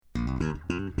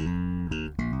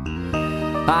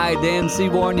Hi, Dan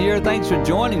Seaborn here. Thanks for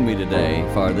joining me today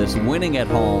for this winning at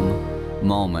home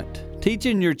moment.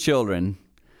 Teaching your children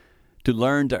to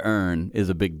learn to earn is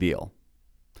a big deal.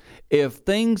 If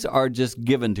things are just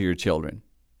given to your children,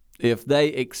 if they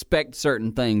expect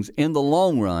certain things, in the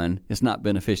long run, it's not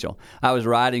beneficial. I was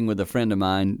riding with a friend of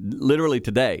mine literally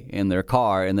today in their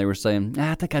car, and they were saying,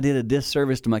 I think I did a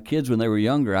disservice to my kids when they were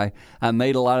younger. I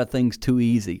made a lot of things too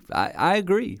easy. I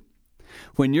agree.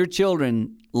 When your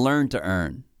children learn to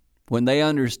earn, when they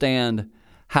understand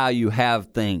how you have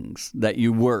things, that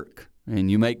you work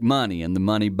and you make money and the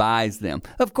money buys them.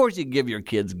 Of course, you give your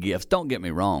kids gifts, don't get me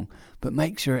wrong, but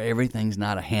make sure everything's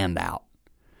not a handout.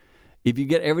 If you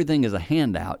get everything as a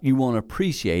handout, you won't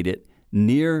appreciate it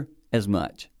near as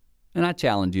much. And I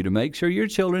challenge you to make sure your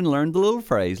children learn the little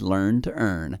phrase, learn to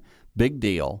earn. Big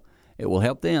deal. It will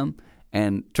help them.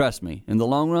 And trust me, in the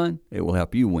long run, it will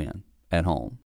help you win at home.